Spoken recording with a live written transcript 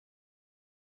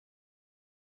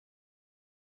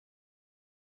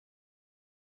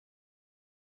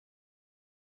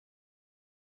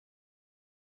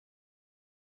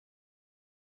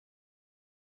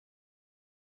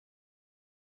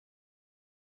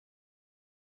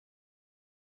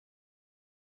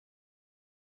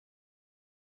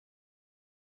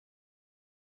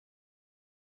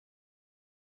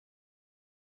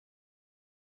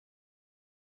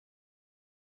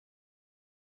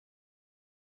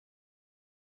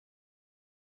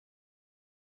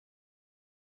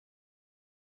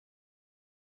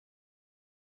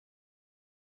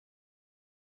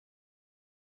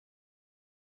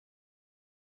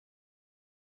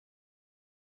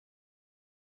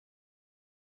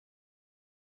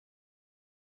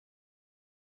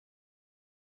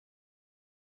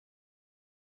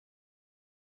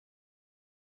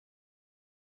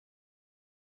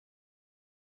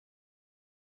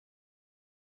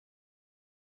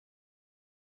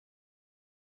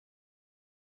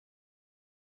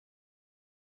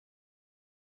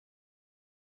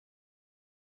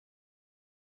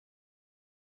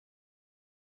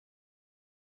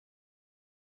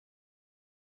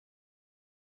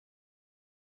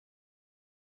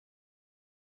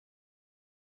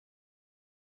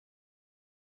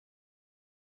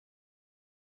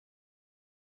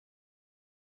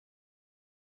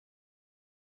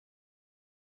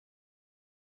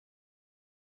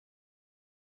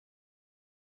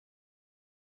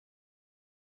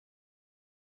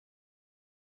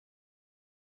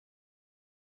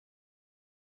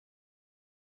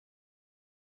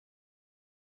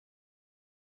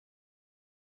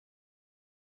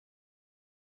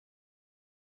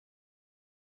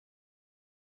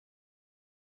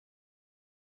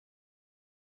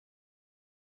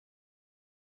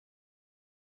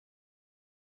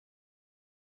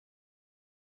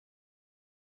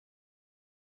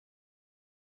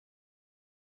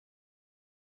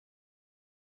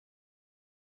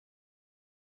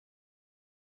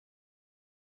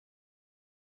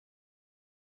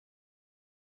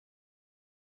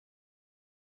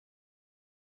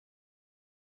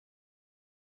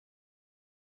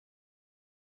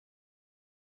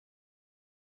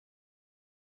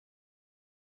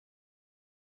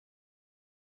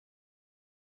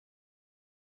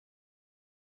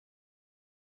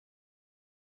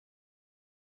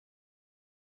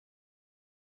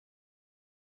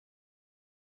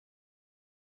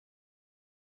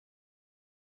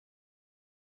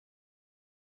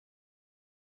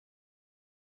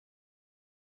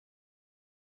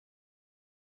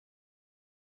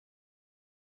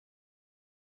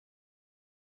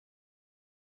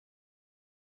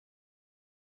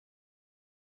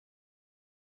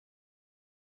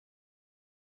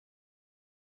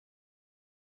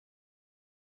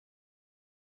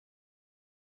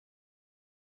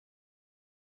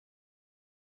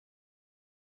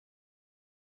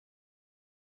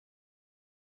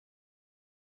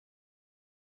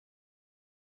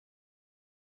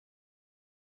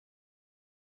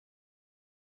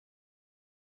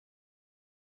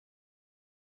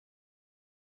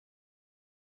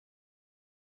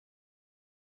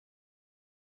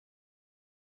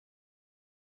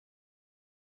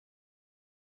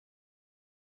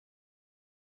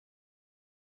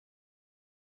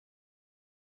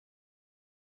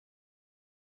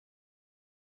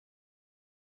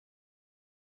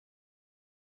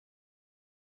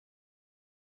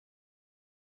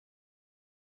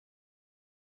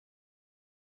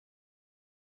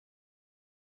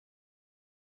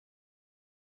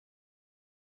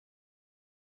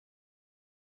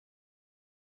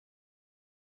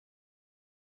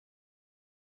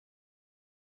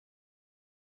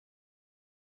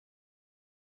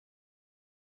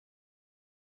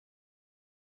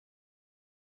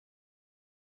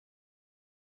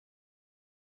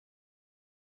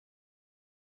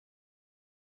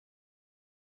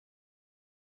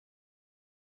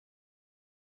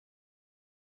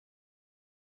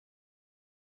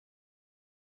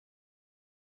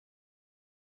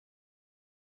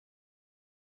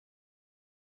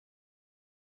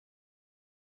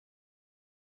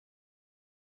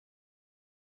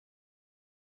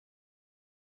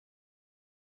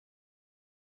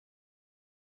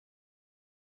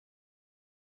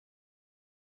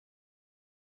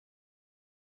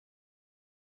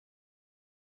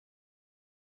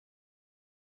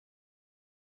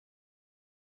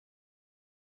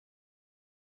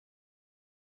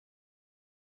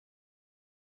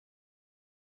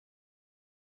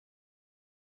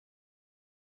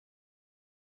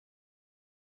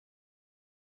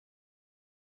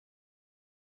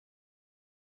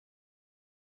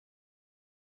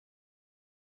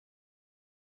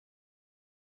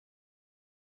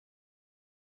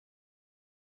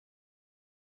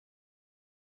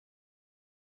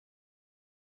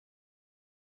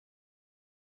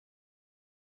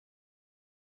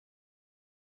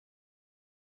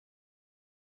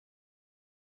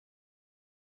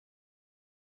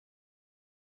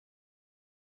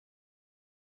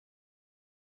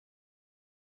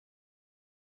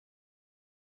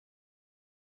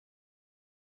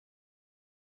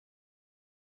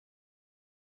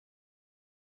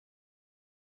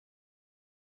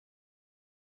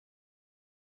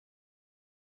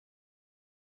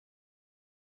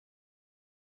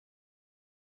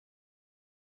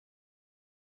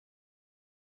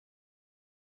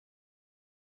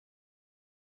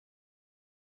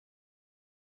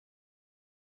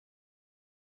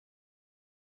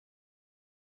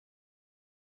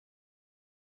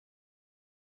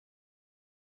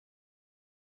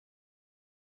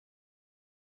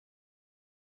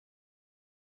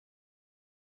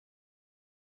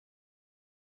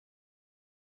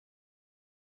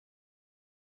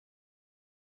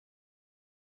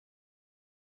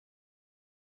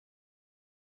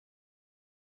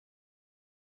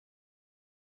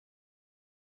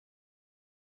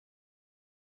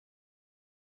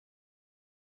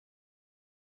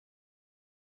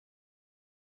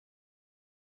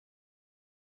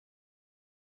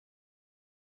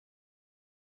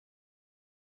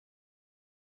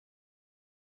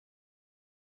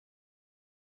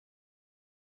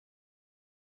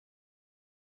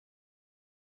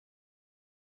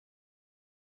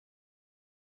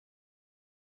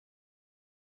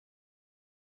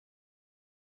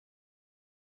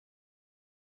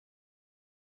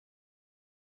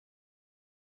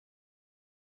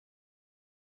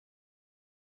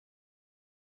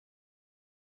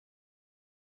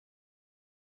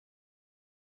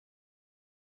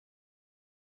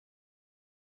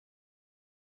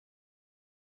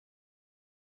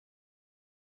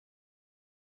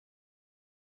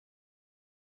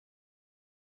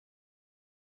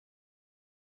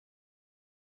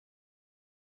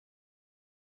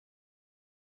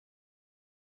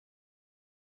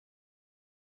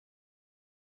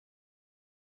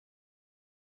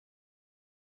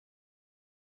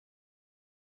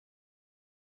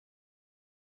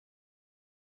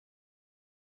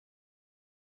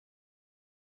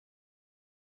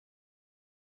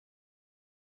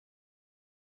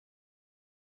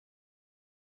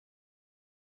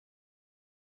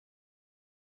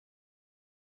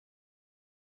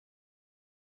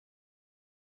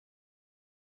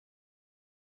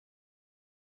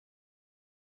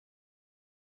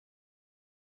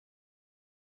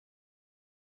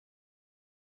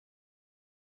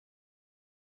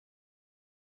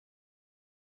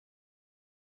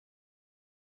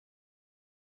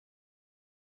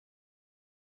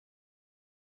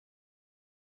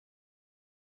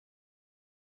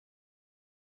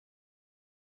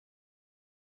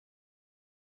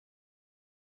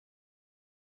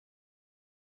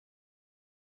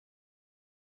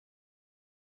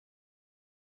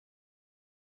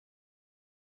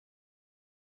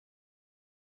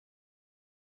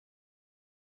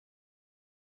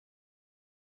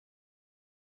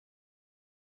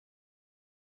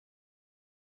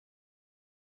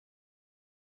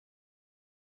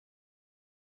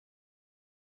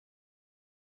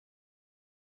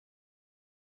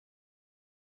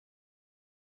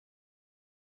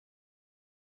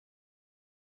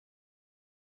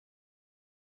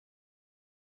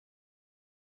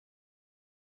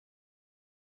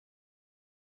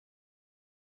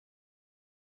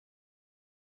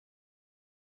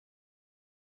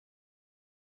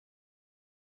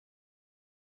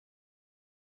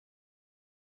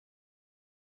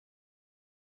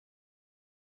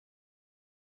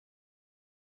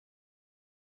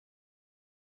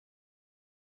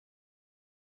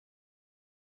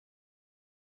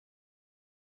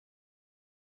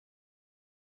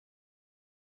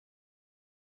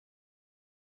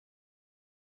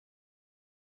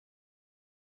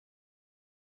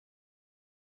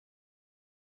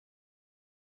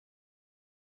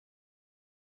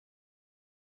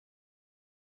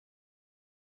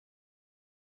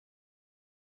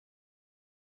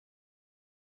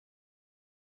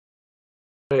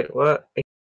Wait, what?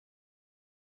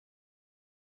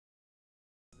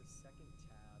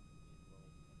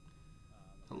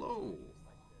 Hello.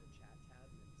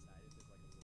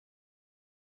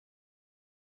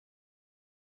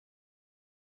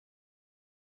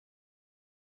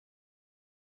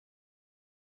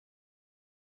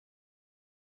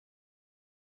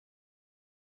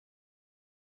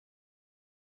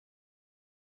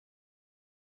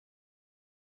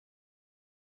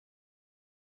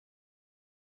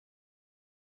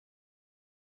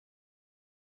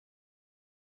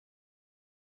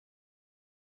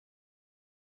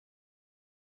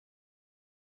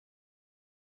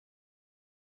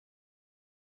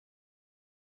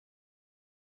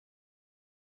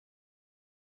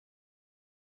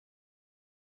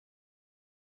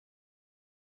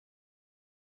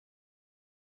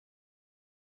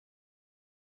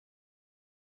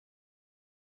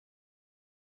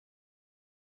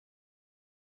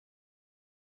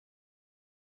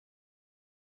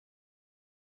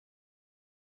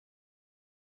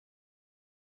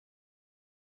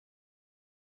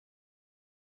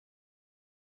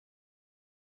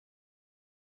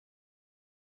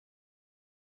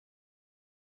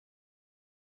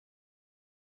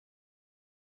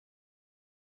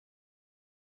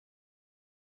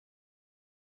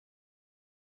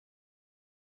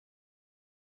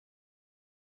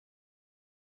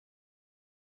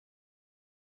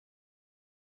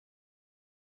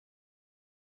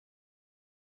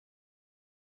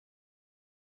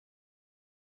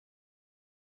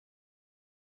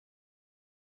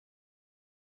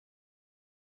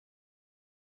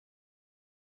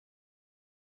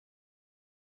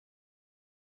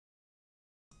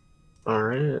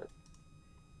 Alright.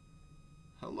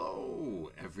 Hello,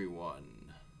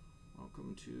 everyone.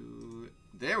 Welcome to...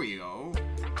 There we go.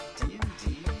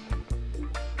 D&D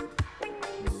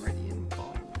Meridian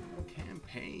Ball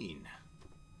Campaign.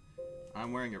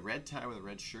 I'm wearing a red tie with a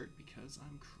red shirt because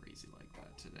I'm crazy like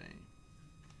that today.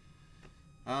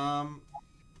 I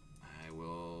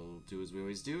will do as we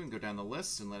always do and go down the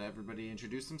list and let everybody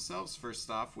introduce themselves. First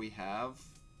off, we have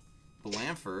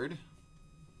Blanford.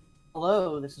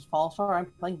 Hello, this is Paul Star. I'm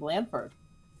playing Blanford.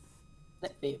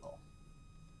 Net Fable.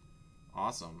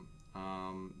 Awesome.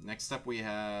 Next up we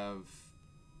have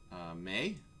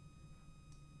May.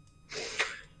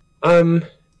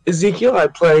 Ezekiel, I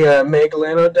play Meg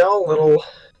Lanodell,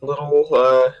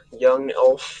 little young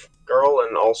elf girl,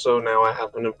 and also now I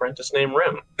have an apprentice named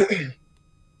Rim.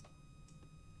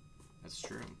 That's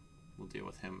true. We'll deal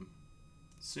with him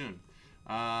soon.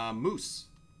 Moose.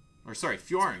 Or sorry,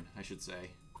 Fjorn, I should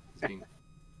say.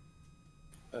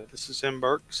 This is M.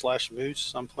 Burke /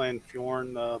 Moose. I'm playing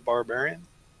Fjorn Barbarian.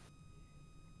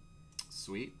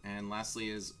 Sweet. And lastly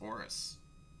is Oris.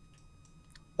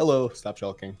 Hello, Stop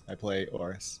Shulking. I play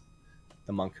Oris,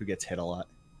 the monk who gets hit a lot.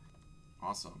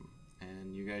 Awesome.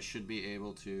 And you guys should be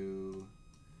able to...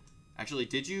 Actually,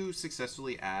 did you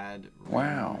successfully add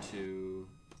Rim to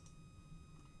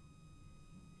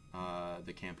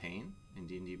the campaign in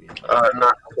D&D Beyond?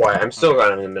 Not quite. I'm still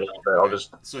kind of in the middle of it. I'll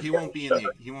just... So he won't be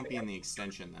in the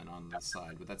extension then on the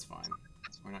side, but that's fine.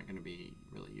 We're not going to be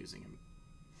really using him.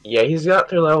 Yeah, he's got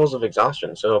 3 levels of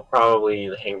exhaustion, so he'll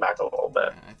probably hang back a little bit.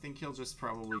 Yeah, I think he'll just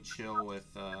probably chill with,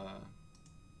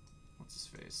 what's his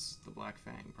face? The Black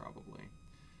Fang, probably.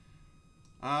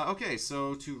 Okay,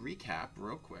 so to recap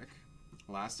real quick.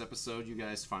 Last episode, you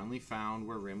guys finally found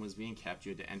where Rim was being kept.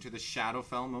 You had to enter the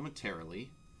Shadowfell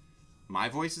momentarily. My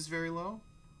voice is very low.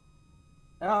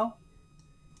 Oh.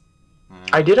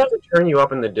 I did have to turn you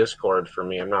up in the Discord for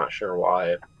me. I'm not sure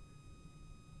why.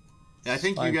 I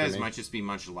think you guys might just be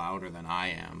much louder than I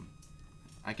am.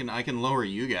 I can lower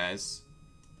you guys.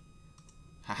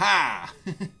 Haha!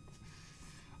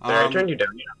 I turned you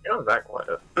down. You're not that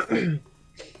quiet.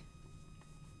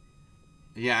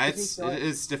 Yeah,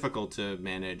 it's difficult to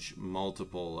manage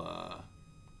multiple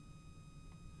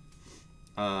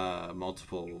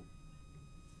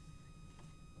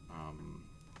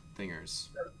thingers.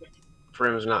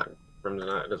 Prim's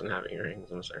doesn't have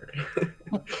earrings. I'm sorry.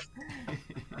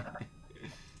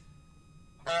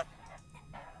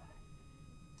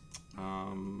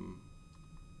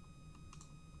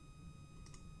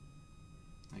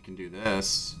 I can do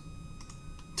this.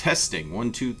 Testing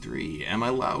 1 2 3. Am I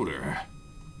louder?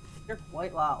 You're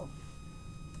quite loud.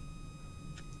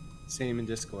 Same in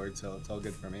Discord, so it's all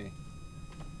good for me.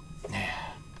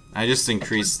 I just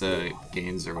increased the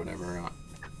gains or whatever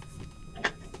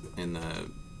in the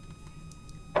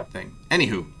thing.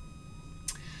 Anywho,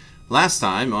 last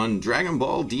time on Dragon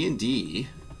Ball D&D,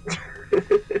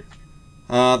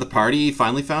 the party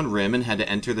finally found Rim and had to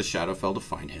enter the Shadowfell to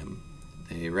find him.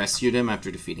 They rescued him after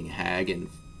defeating a hag, and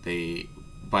they,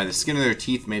 by the skin of their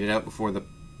teeth, made it out before the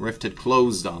rift had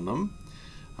closed on them.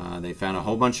 They found a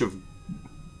whole bunch of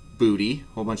booty,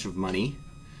 a whole bunch of money,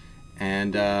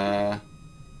 and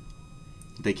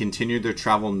they continued their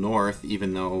travel north,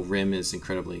 even though Rim is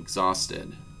incredibly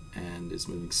exhausted and is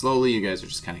moving slowly. You guys are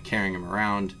just kind of carrying him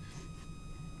around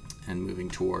and moving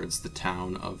towards the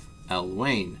town of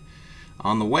Elwain.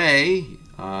 On the way,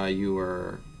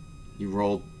 you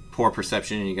rolled poor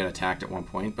perception and you got attacked at one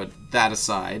point, but that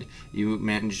aside, you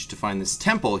managed to find this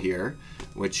temple here,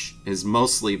 which is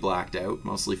mostly blacked out,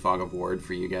 mostly fog of ward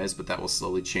for you guys, but that will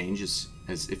slowly change as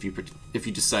if you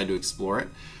decide to explore it.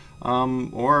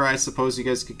 Or I suppose you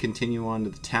guys could continue on to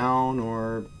the town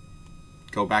or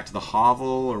go back to the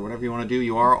hovel or whatever you want to do.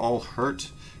 You are all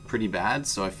hurt pretty bad,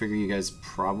 so I figure you guys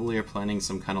probably are planning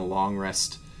some kind of long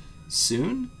rest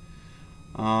soon.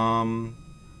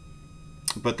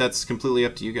 But that's completely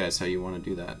up to you guys how you want to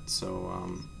do that. So,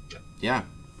 yeah,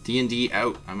 D&D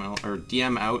out. Or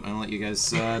DM out. I'll let you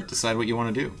guys decide what you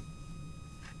want to do.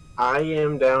 I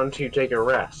am down to take a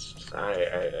rest.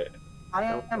 I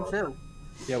am too.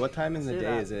 Yeah, what time in the Do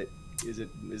day that. is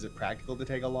it practical to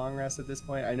take a long rest at this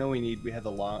point? I know we have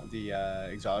the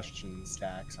exhaustion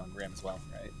stacks on Rim as well,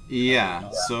 right? Yeah.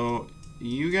 So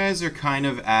you guys are kind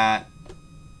of at.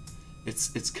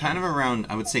 It's kind of around,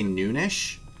 I would say,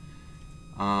 noonish.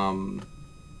 I'm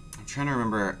trying to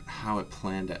remember how it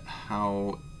planned it,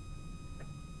 how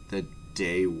the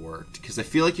day worked, because I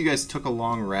feel like you guys took a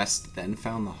long rest, then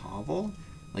found the hovel,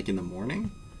 like in the morning.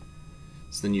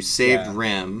 So then you saved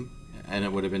Rim, and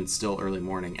it would have been still early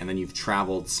morning, and then you've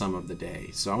traveled some of the day.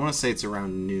 So I want to say it's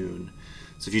around noon.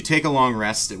 So if you take a long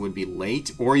rest, it would be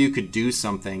late, or you could do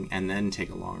something and then take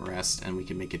a long rest, and we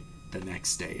can make it the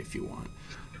next day if you want.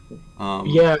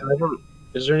 Yeah, I don't.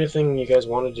 Is there anything you guys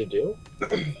wanted to do?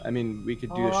 I mean, we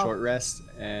could do a short rest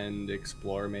and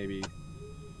explore maybe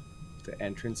the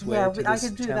entranceway to this I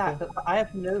could do temple. that, but I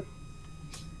have no.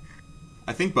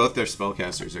 I think both their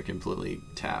spellcasters are completely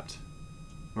tapped.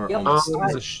 Or Yep. almost.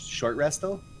 Is a short rest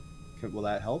though? Will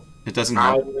that help? It doesn't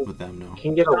help with them, no.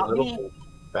 Can get a Not little me. bit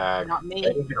back. Not me.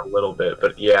 I can get a little bit,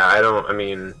 but yeah, I don't. I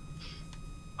mean,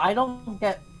 I don't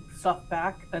get stuff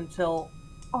back until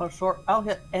on a short. I don't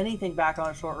get anything back on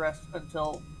a short rest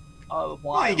until a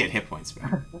while. Well, you get hit points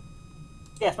back.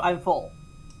 Yes, I'm full.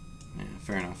 Yeah,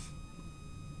 fair enough.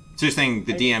 So you're saying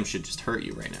the DM should just hurt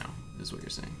you right now, is what you're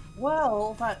saying.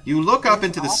 Well, that You look up is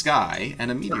into the awesome. sky,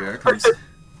 and a meteor comes...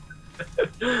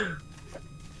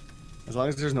 As long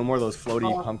as there's no more of those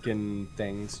floaty Oh. pumpkin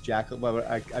things,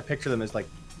 I picture them as like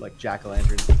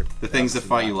jack-o'-lanterns. With The things that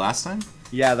fought you last time?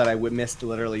 Yeah, that I missed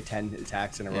literally 10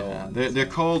 attacks in a row Yeah, on. they're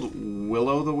called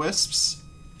Will-o'-the-Wisps.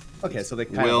 Okay, so they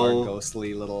kind of are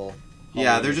ghostly little.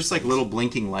 Yeah, they're just like little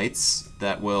blinking lights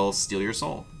that will steal your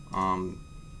soul.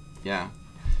 Yeah.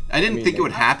 I didn't think it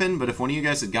would happen, but if one of you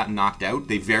guys had gotten knocked out,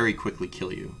 they very quickly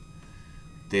kill you.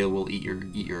 They will eat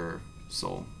your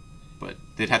soul. But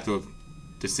they'd have to have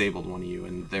disabled one of you,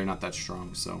 and they're not that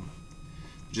strong, so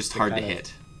just hard to kind of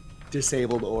hit.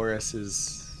 Disabled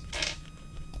Oris's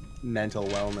mental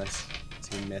wellness.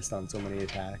 He missed on so many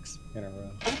attacks in a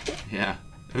row. Yeah.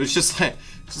 It was just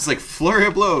like flurry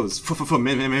of blows.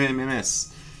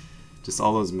 Miss. Just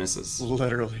all those misses.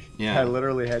 Literally. Yeah. I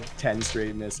literally had 10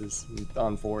 straight misses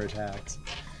on 4 attacks.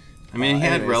 I mean, they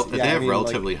have like,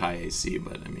 relatively high AC,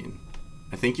 but I mean,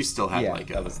 I think you still had like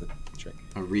that was the trick.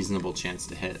 a reasonable chance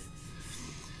to hit.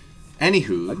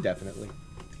 Anywho, Definitely.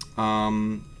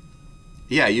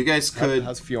 yeah, you guys could.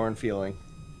 How's Fjorn feeling?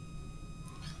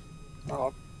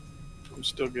 I'm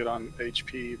still good on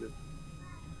HP, but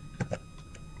I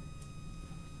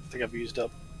think I've used up.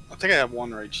 I think I have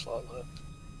 1 rage slot left.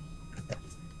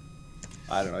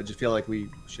 I don't know. I just feel like we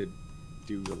should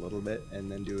do a little bit and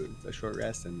then do a short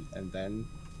rest and then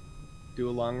do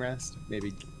a long rest.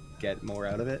 Maybe get more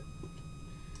out of it.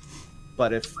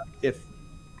 But if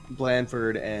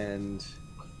Blandford and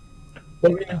I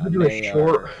mean, if we do a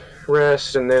short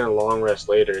rest and then a long rest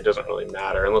later, it doesn't really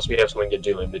matter unless we have something to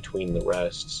do in between the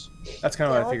rests. that's kind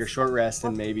of what I figure. Short rest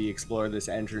and maybe explore this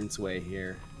entranceway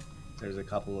here. There's a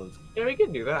couple of Yeah, we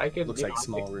could do that. I could. looks like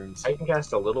small rooms. I can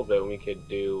cast a little bit. And we could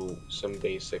do some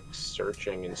basic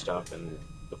searching and stuff, and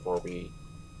before we.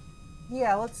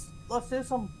 Yeah, let's do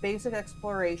some basic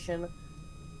exploration,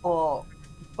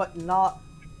 but not.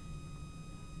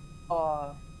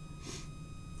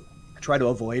 Try to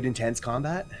avoid intense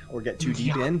combat or get too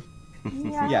deep in.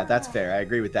 Yeah, that's fair. I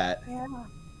agree with that. Yeah.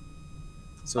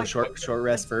 So short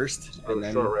rest first, and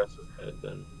then Short rest is good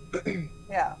then.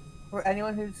 Yeah. For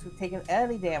anyone who's taken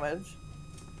any damage,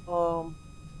 has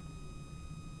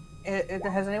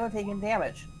anyone taken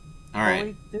damage? All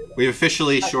right. We've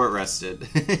officially short rested.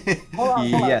 Hold on.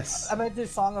 Yes. I'm gonna do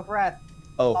Song of Rest.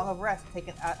 Oh. Song of Rest.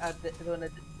 Taking doing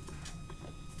it.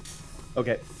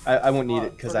 Okay. I won't need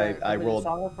it because I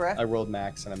Song of Rest. I rolled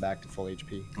max and I'm back to full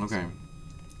HP. Okay.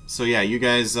 So yeah, you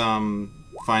guys find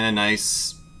a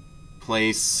nice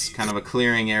place, kind of a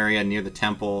clearing area near the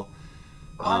temple.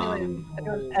 Anyway,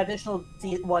 additional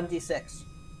 1d6.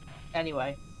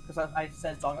 Anyway, because I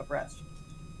said Song of Rest.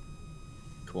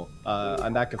 Cool.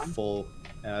 I'm back to full.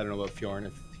 And I don't know about Fjorn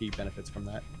if he benefits from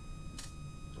that.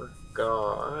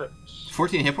 Forgot.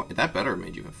 14 hit points. That better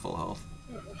made you have full health.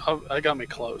 I got me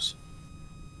close.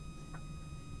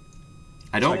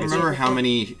 I don't remember how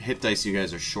many hit dice you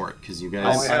guys are short because you I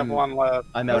guys. only have one left.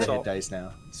 I'm out of so- hit dice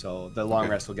now, so the long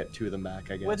rest will get 2 of them back,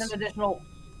 I guess. With an additional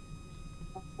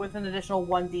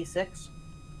 1d6.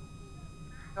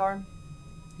 Darn.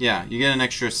 Yeah, you get an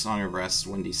extra Song of Rest,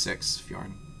 1d6,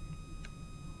 Fjorn.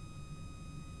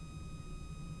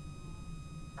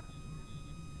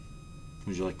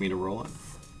 Would you like me to roll it?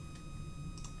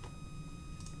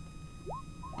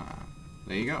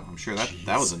 There you go. I'm sure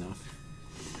that was enough.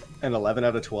 An 11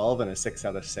 out of 12 and a 6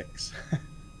 out of 6.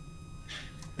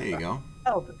 There you go.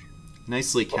 Oh,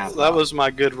 Nicely Well, capped. that was my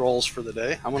good rolls for the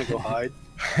day. I'm gonna go hide.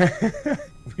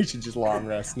 We should just long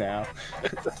rest now.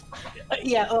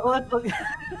 yeah.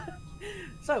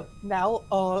 So now,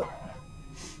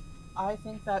 I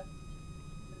think that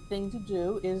the thing to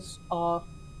do is to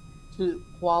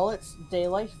while it's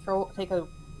daylight, take a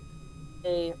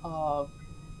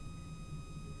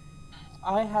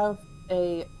I have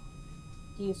a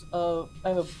piece of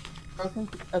a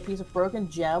piece of broken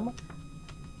gem,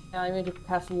 and I'm going to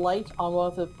cast light on one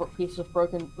of the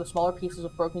smaller pieces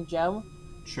of broken gem.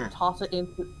 Sure. Toss it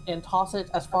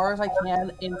as far as I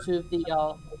can into the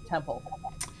temple.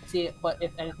 See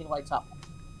if anything lights up.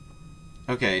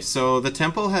 Okay, so the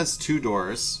temple has 2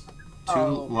 doors, two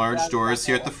large doors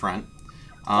here at the front.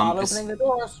 Not opening the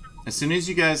doors. As soon as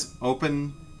you guys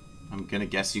open, I'm gonna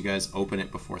guess you guys open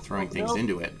it before throwing things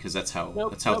into it, because that's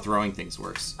how throwing things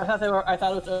works. I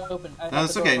thought it was open. No,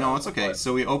 that's okay. No, it's okay.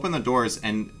 So we open the doors,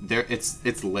 and there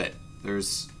it's lit.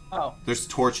 There's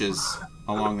torches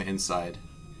along the inside.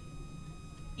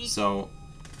 So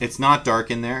it's not dark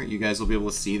in there. You guys will be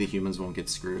able to see. The humans won't get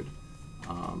screwed.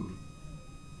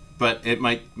 But it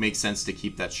might make sense to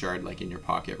keep that shard like in your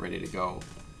pocket, ready to go.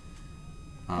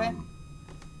 Okay.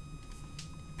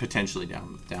 Potentially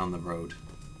down the road.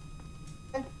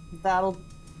 Okay.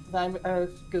 Then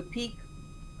go peek.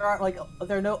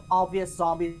 There are no obvious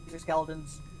zombies or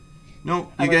skeletons.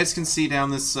 No, you guys can see down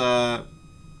this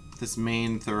this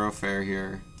main thoroughfare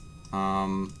here.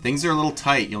 Things are a little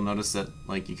tight. You'll notice that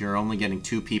you're only getting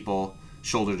 2 people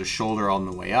shoulder to shoulder on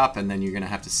the way up, and then you're gonna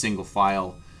have to single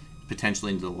file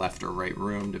potentially into the left or right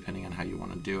room, depending on how you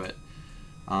want to do it.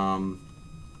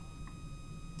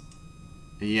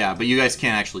 Yeah, but you guys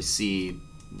can't actually see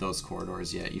those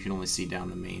corridors yet. You can only see down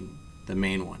the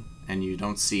main one, and you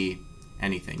don't see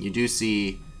anything. You do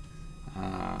see.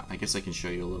 I guess I can show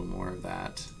you a little more of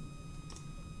that.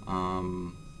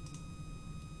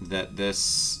 That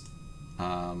this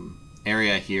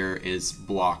area here is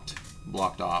blocked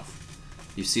off.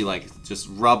 You see just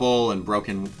rubble and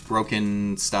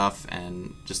broken stuff,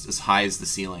 and just as high as the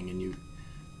ceiling, and you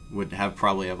would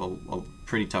probably have a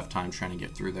pretty tough time trying to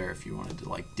get through there if you wanted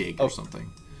to dig or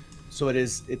something. So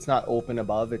it's not open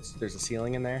above. There's a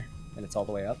ceiling in there, and it's all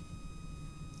the way up.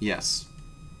 Yes.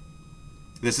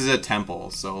 This is a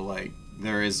temple, so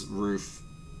there is roof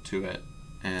to it,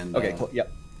 and okay, cool.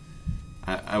 Yep.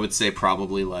 I would say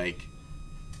probably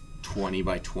 20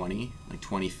 by 20,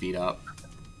 20 feet up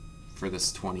for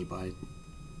this 20 by.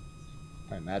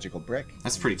 My magical brick.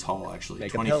 That's pretty tall, actually.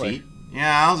 Make 20 feet.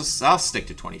 Yeah, I'll stick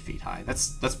to 20 feet high.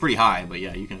 That's pretty high, but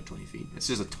yeah, you can have 20 feet. It's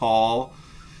just a tall.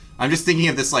 I'm just thinking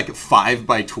of this 5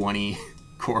 by 20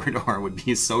 corridor would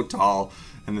be so tall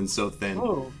and then so thin.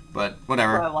 Ooh. But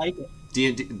whatever. I like it.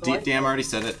 DM already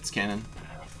said it. It's canon.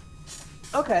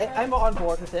 Okay, I'm on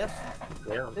board with this.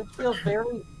 Yeah. It feels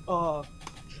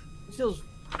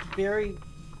very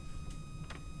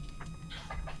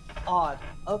odd.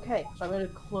 Okay, so I'm going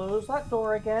to close that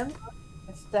door again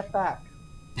and step back.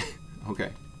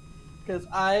 Okay. Because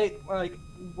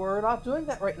we're not doing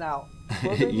that right now.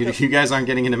 You guys aren't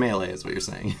getting into melee, is what you're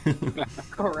saying.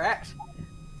 Correct.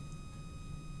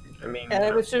 I mean, And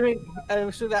I'm assuming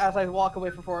that as I walk away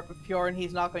from Fjorn,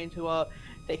 he's not going to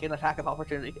take an attack of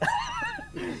opportunity.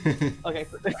 Okay.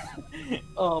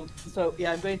 So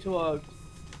yeah, I'm going to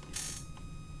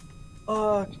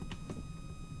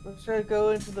let's try to go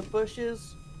into the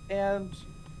bushes and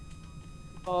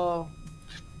Oh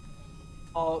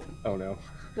no.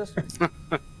 just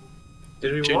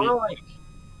Did we want to like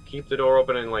keep the door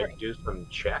open and like do some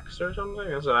checks or something?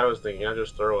 That's what I was thinking. I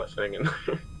just throw a thing in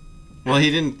there. Well,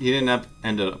 he didn't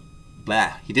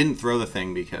throw the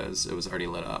thing because it was already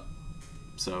lit up.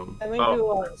 So I'm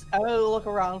gonna look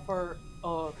around for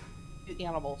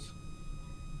animals.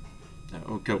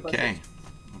 okay.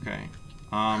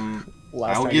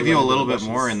 Last I'll time give we you a went little into bit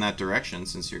the more bushes. in that direction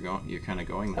since you're kind of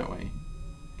going that way.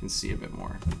 You can see a bit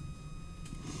more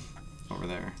over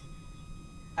there.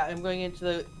 I'm going into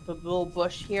the little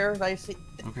bush here that I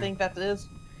think that it is.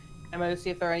 I'm going to see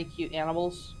if there are any cute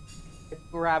animals, like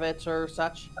rabbits or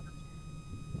such.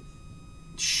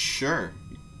 Sure.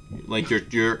 Like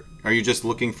are you just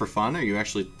looking for fun? Or are you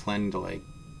actually planning to like?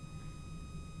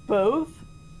 Both?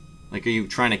 Like, are you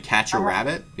trying to catch a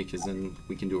rabbit? Because then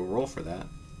we can do a roll for that.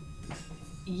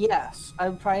 Yes,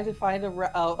 I'm trying to find a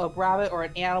rabbit or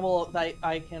an animal that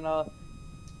I can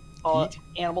Eat?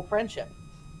 animal friendship.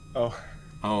 Oh,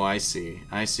 Oh, I see.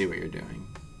 I see what you're doing.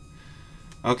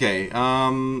 Okay.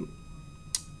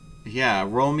 Yeah.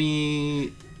 Roll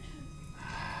me.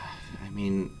 I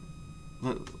mean,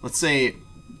 let's say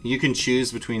you can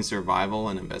choose between survival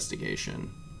and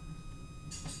investigation.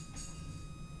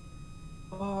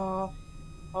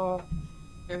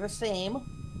 They're the same.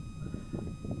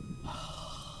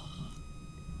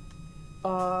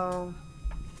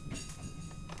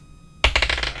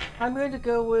 I'm going to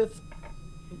go with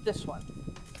this one.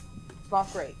 It's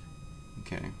not great.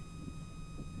 Okay.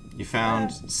 You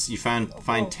find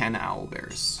 10 owl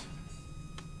bears.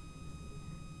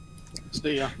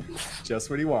 See ya. just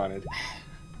what he wanted.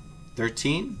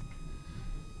 13?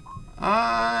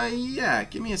 Yeah.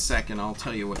 Give me a second. I'll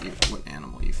tell you what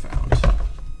animal you found.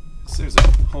 So there's a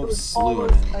whole It was slew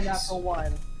of almost a animals. natural one.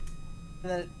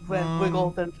 And then it went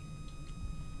wiggle,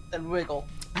 then wiggle.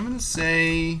 I'm gonna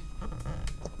say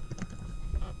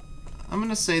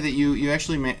that you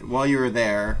actually while you were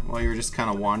there, while you were just kind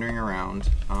of wandering around,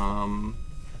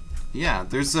 yeah,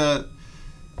 there's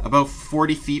about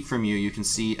 40 feet from you. You can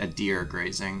see a deer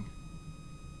grazing.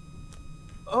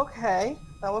 Okay,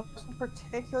 that wasn't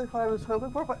particularly what I was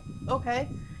hoping for, but okay,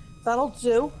 that'll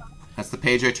do. That's the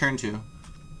page I turned to.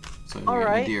 So you're All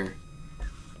getting right. a deer.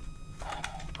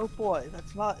 Oh boy,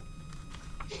 that's not.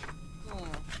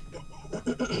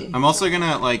 I'm also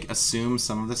gonna like assume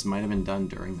some of this might have been done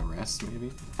during the rest,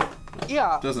 maybe.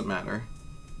 Yeah, Doesn't matter.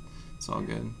 It's all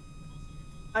good.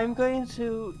 I'm going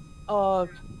to.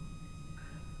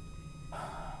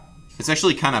 It's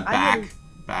actually kind of I'm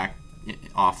back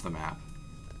off the map.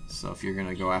 So if you're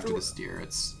gonna go after this deer,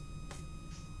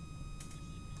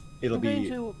 It'll I'm going be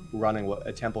to- running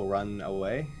a temple run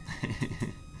away.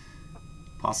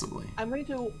 possibly. I'm going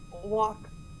to walk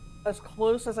as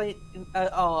close as I'm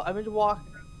going to walk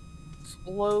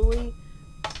slowly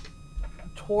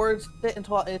towards it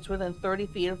until it's within 30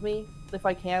 feet of me, if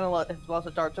I can, unless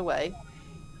it darts away.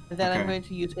 And then I'm Okay. going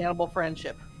to use animal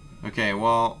friendship. Okay,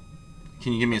 well,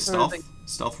 can you give me a stealth Perfect.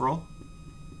 stealth roll?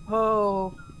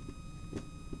 Oh.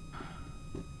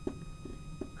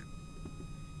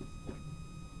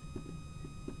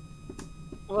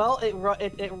 Well,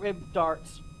 it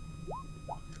darts.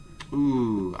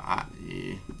 Ooh,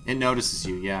 it notices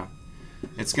you. Yeah,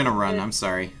 it's gonna run. I'm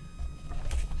sorry.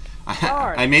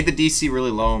 Darn. I made the DC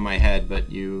really low in my head,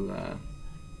 but you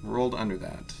rolled under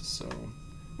that. So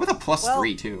with a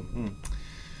 +3 too.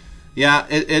 Yeah,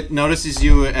 it notices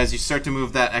you as you start to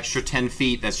move that extra 10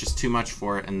 feet. That's just too much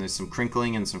for it, and there's some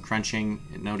crinkling and some crunching.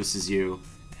 It notices you,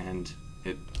 and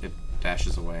it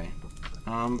dashes away.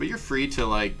 But you're free to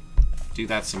like do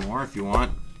that some more if you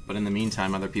want. But in the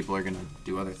meantime, other people are gonna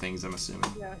do other things, I'm assuming.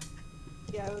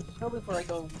 Yeah, I was hoping for like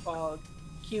a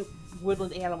cute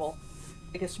woodland animal,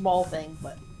 like a small thing,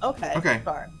 but okay. Okay.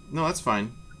 Darn. No, that's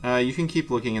fine. You can keep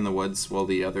looking in the woods while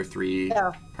the other three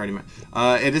party members.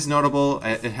 It is notable.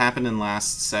 It happened in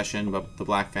last session, but the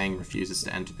Black Fang refuses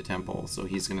to enter the temple, so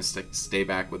he's going to stay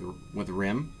back with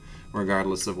Rim,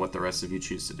 regardless of what the rest of you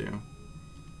choose to do.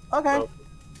 Okay.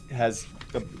 Has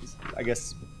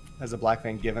the Black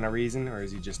Fang given a reason, or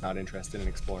is he just not interested in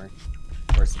exploring?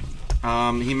 Or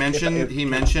He mentioned if he he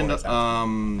mentioned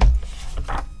explores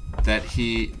that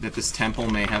this temple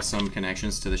may have some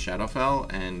connections to the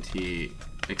Shadowfell, and he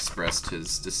expressed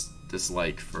his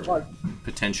dislike for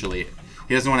potentially.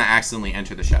 He doesn't want to accidentally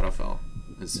enter the Shadowfell.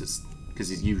 Because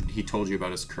he told you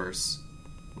about his curse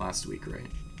last week, right?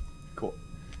 Cool.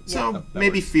 So that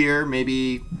maybe works. fear,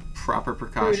 maybe proper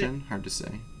precaution. Hard to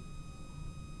say.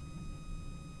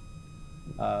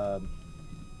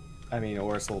 I mean,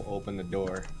 Oris will open the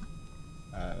door.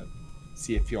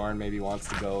 See if Fjorn maybe wants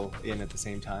to go in at the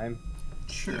same time.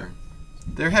 Sure.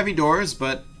 They're heavy doors,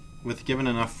 but with given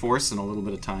enough force and a little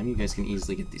bit of time, you guys can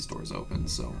easily get these doors open.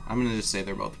 So I'm gonna just say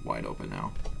they're both wide open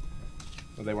now.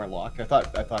 Well, they weren't locked. I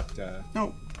thought.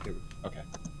 No, They were, okay.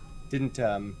 Didn't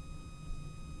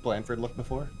Blanford look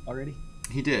before already?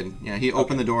 he did. Yeah, he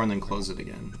opened the door and then closed it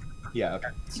again. Yeah. Okay.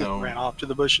 So Ran off to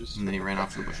the bushes. and then he ran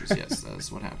off to the bushes. Yes,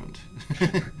 that's what happened.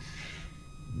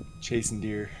 Chasing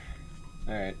deer.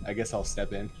 All right. I guess I'll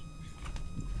step in.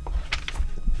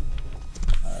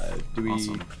 Do we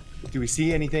Awesome. do we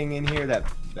see anything in here that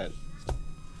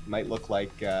might look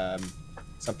like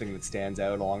something that stands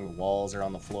out along the walls or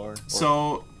on the floor? Or...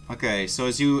 So okay, so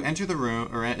as you enter the room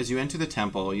or as you enter the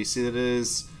temple, you see that it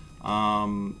is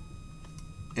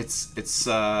it's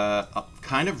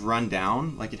kind of run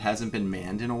down, like it hasn't been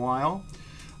manned in a while.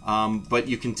 But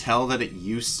you can tell that it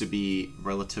used to be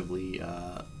relatively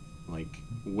like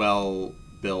well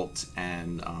built,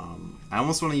 and I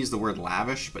almost want to use the word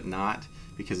lavish, but not,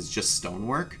 because it's just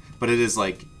stonework. But it is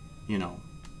like, you know,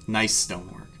 nice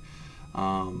stonework.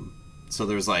 So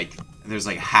there's like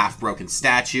a half broken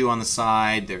statue on the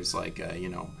side. There's like a, you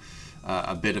know,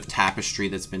 a bit of tapestry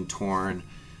that's been torn.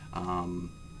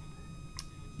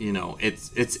 You know,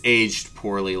 it's aged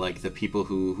poorly. Like the people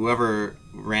whoever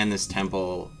ran this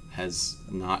temple has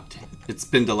not. It's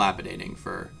been dilapidating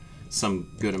for some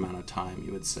good amount of time,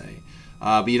 you would say.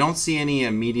 But you don't see any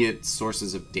immediate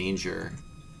sources of danger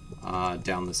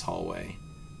down this hallway.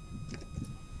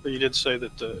 But you did say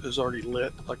that it was already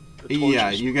lit, like the torches.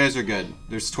 Yeah, you guys are good.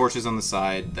 There's torches on the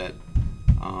side that.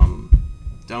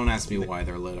 Don't ask me why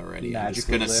they're lit already. I'm just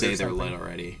gonna say they're lit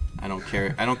already. I don't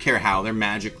care. I don't care how. They're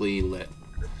magically lit.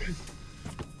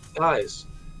 Guys,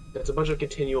 it's a bunch of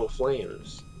continual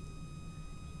flames.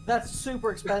 That's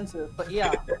super expensive, but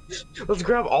yeah. Let's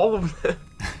grab all of them.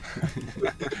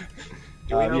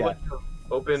 Do we have Yeah. like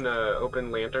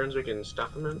open lanterns we can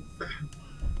stuff them in?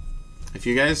 If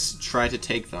you guys try to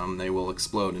take them, they will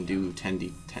explode and do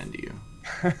 10d10 to you.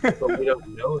 But we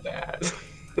don't know that.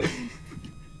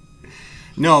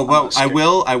 No, but I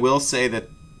will say that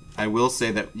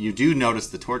you do notice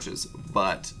the torches,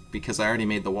 but because I already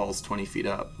made the walls 20 feet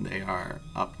up, they are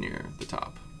up near the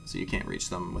top, so you can't reach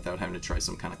them without having to try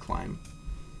some kind of climb.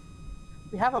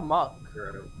 We have a monk.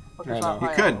 But there's not You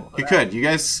high could, level. you could. You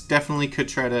guys definitely could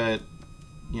try to,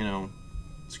 you know,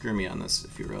 screw me on this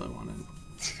if you really wanted.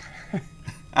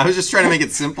 I was just trying to make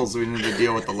it simple so we didn't have to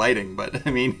deal with the lighting, but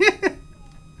I mean.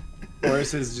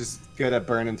 Boris is just good at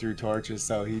burning through torches,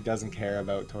 so he doesn't care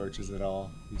about torches at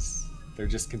all. They're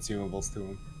just consumables to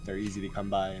him. They're easy to come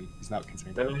by, and he's not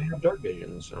concerned. Then I have dark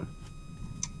vision, so.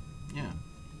 Yeah.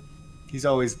 He's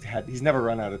never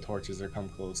run out of torches or come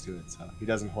close to it, so he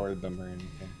doesn't hoard them or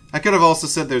anything. I could have also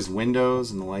said there's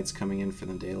windows and the light's coming in for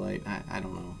the daylight. I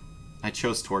don't know. I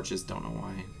chose torches, don't know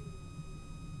why.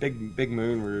 Big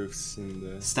moon roofs and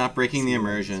the... Stop breaking the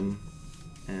immersion.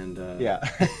 And Yeah.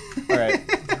 All right.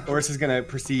 Boris is gonna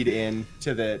proceed in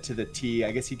to the T.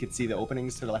 I guess he could see the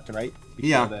openings to the left and right before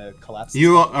Yeah. the collapse.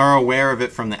 You are aware of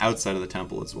it from the outside of the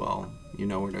temple as well. You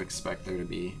know where to expect there to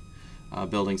be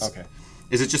buildings. Okay.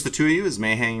 Is it just the two of you? Is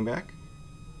May hanging back?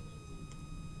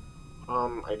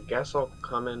 I guess I'll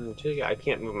come in too. I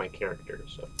can't move my character,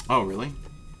 so. Oh, really?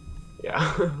 Yeah.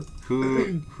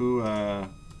 Who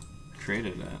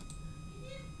created that?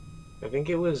 I think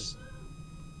it was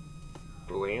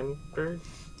Blanford?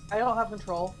 I don't have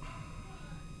control.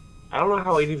 I don't know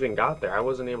how it even got there. I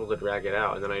wasn't able to drag it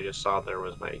out, and then I just saw there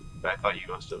was I thought you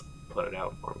must have put it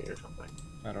out for me or something.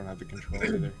 I don't have the control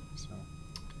either, so...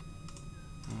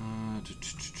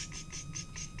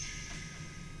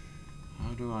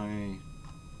 How do I...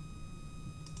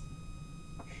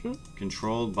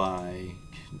 Controlled by...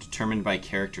 Determined by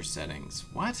character settings.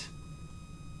 What?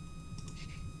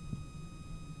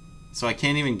 So I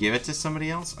can't even give it to somebody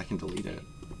else? I can delete it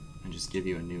and just give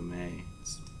you a new May.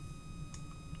 It's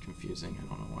confusing. I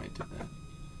don't know why I did that.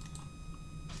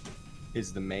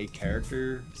 Is the May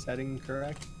character setting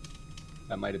correct?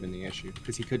 That might have been the issue,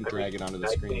 because he couldn't drag it onto the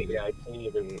screen. I can't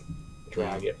even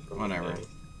drag it from Whatever. there.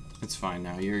 It's fine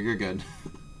now. You're good.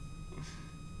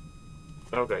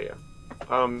 Okay, yeah.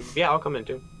 Yeah, I'll come in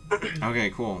too. Okay,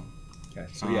 cool. Okay,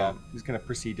 so yeah, he's gonna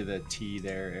proceed to the T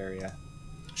there area.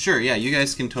 Sure, yeah, you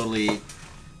guys can totally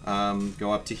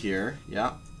go up to here,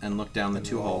 yeah, and look down the And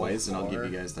two roll hallways, and I'll give four.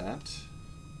 you guys that.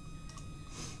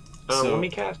 Let me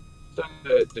cast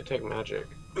Detect Magic.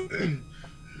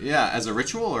 Yeah, as a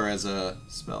ritual or as a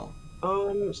spell?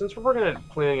 Since we're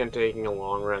planning on taking a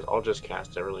long rest, I'll just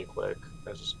cast it really quick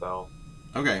as a spell.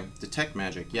 Okay, detect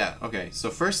magic. Yeah, okay. So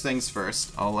first things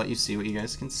first, I'll let you see what you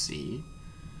guys can see.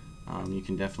 You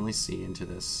can definitely see into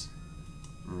this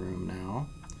room now.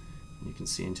 You can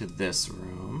see into this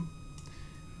room.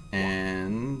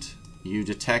 And you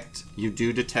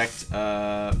do detect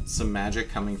some magic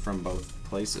coming from both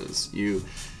places. You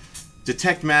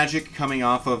detect magic coming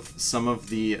off of some of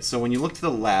the. So when you look to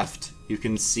the left, you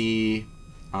can see.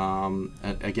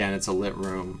 Again, it's a lit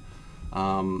room,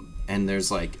 and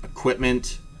there's like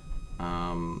equipment.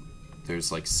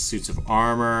 There's like suits of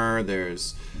armor.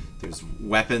 There's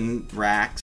weapon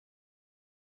racks.